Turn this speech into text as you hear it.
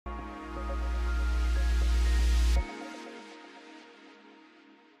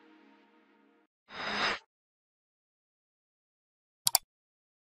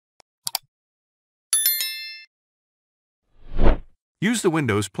Use the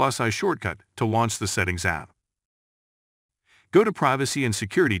Windows + I shortcut to launch the Settings app. Go to Privacy and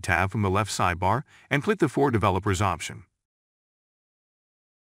Security tab from the left sidebar and click the For Developers option.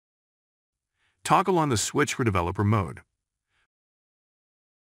 Toggle on the switch for developer mode.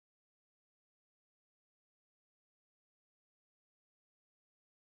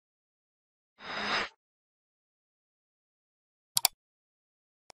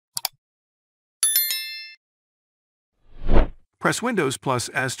 Press Windows +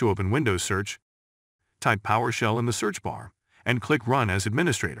 S to open Windows Search. Type PowerShell in the search bar and click Run as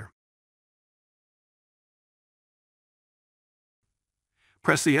administrator.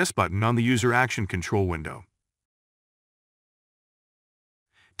 Press the S button on the User Action Control window.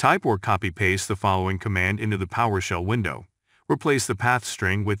 Type or copy-paste the following command into the PowerShell window. Replace the path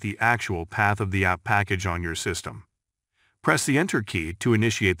string with the actual path of the app package on your system. Press the Enter key to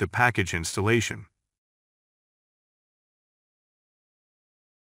initiate the package installation.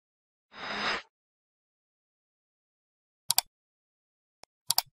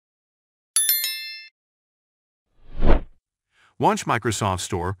 Launch Microsoft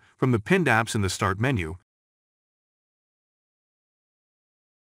Store from the pinned apps in the Start menu.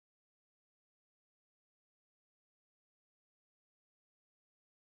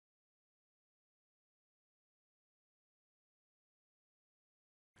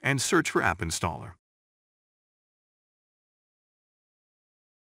 And search for App Installer.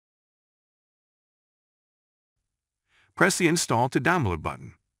 Press the Install to Download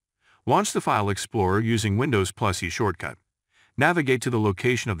button. Launch the File Explorer using Windows + E shortcut. Navigate to the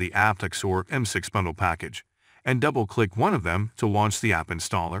location of the aptX or M6 bundle package, and double-click one of them to launch the App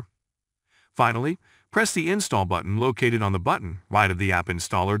Installer. Finally, press the Install button located on the button right of the App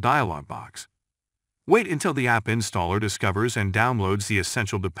Installer dialog box. Wait until the App Installer discovers and downloads the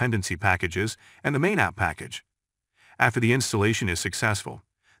essential dependency packages and the main app package. After the installation is successful,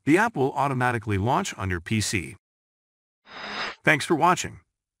 the app will automatically launch on your PC. Thanks for watching.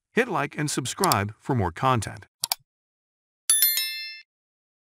 Hit like and subscribe for more content.